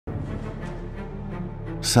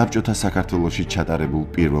საბჭოთა საქართველოში ჩატარებულ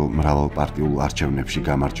პირველ მრავალპარტიულ არჩევნებში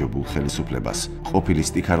გამარჯვებულ ხელისუფლებას ყოფილი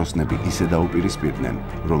სტიქაროსნები ისე დაუპირისპირდნენ,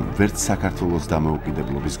 რომ ვერც საქართველოს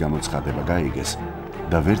დამოუკიდებლობის გამოცხადება გაიგეს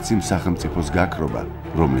და ვერც იმ სახელმწიფოს გაქრობა,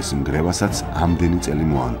 რომლის მგრევასაც ამდენი წელი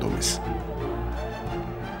მოანდომეს.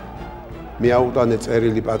 მიაუტანე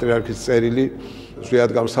წერილი, პატრიარქის წერილი,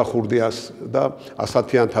 ზვიად გამსახურდიას და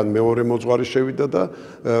ასათიანთან მეორე მოძღვარი შევიდა და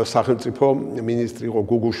სახელმწიფო მინისტრი იყო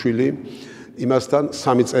გუგუშვილი. იმასთან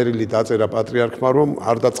სამი წერილი დაწერა პატრიარქმა, რომ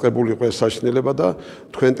არ დაწყებულიყო ეს საშინელება და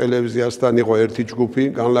თქვენ ტელევიზიასთან იყო ერთი ჯგუფი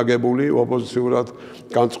განლაგებული, ოპოზიციურად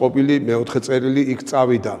განწყობილი, მეოთხე წერილი იქ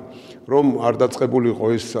წავიდა, რომ არ დაწყებულიყო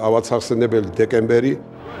ის ავაცახსენებელი დეკემბერი.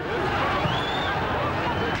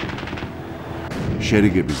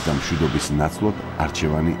 შერიგების და მშვიდობის ნაცვლად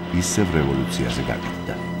არჩევანი ისევ რევოლუციაზე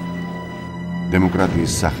გაკეთდა.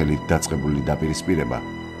 დემოკრატიის სახელით დაწყებული დაპირისპირება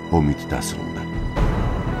ომით დასრულდა.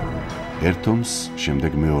 ერთ ომს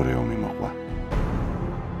შემდეგ მეორე ომი მოყვა.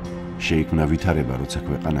 შეიქმნა ვითარება, როცა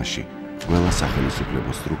ქვეყანაში ყველა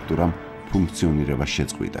სახელისუფლებო სტრუქტურამ ფუნქციონირება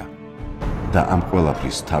შეწყვიტა და ამ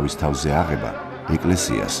ყველაფრის თავის თავზე აღება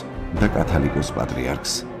ეკლესიას და კათალიკოს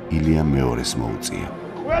პატრიარქს ილია მეორეს მოუწია.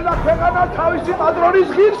 ყველა ქვეყანა თავისი პატრონის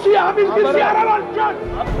ღირსია, ამის ღირსი არა ვარ ჩვენ.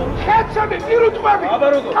 ხეცები, პირუტყვები,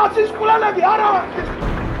 კაცის კულანები არა ვარ.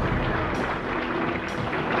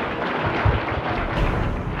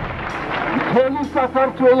 მთელი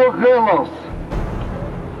საქართველო ღელავს.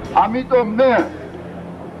 ამიტომ მე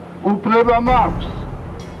უფლება მაქვს,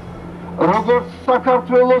 როგორც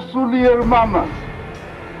საქართველოს სულიერ მამას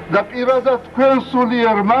და პირადად თქვენ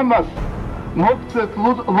სულიერ მამას მოგცეთ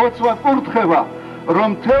ლოცვა კურთხევა, რომ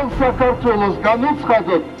მთელ საქართველოს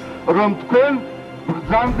განუცხადოთ, რომ თქვენ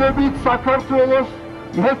ბრძანდებით საქართველოს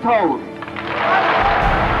მეთაური.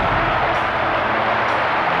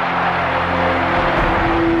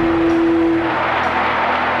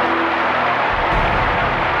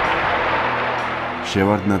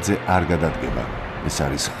 შევარდნაძე არ გადადგება, ეს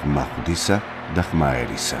არის ხმა ღვთისა და ხმა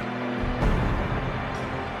ერისა.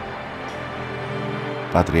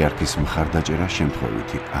 პატრიარქის მხარდაჭერა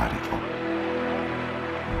შემთხვევითი არ იყო.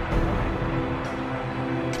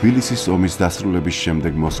 თბილისის ომის დასრულების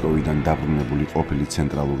შემდეგ მოსკოვიდან დაბრუნებული ყოფილი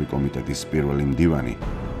ცენტრალური კომიტეტის პირველი მდივანი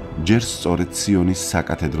ჯერ სწორედ სიონის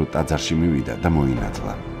საკათედრო ტაძარში მივიდა და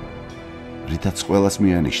მოინათლა. რითაც ყველას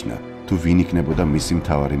მიანიშნა, თუ ვინ იქნებოდა მისი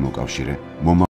მთავარი მოკავშირე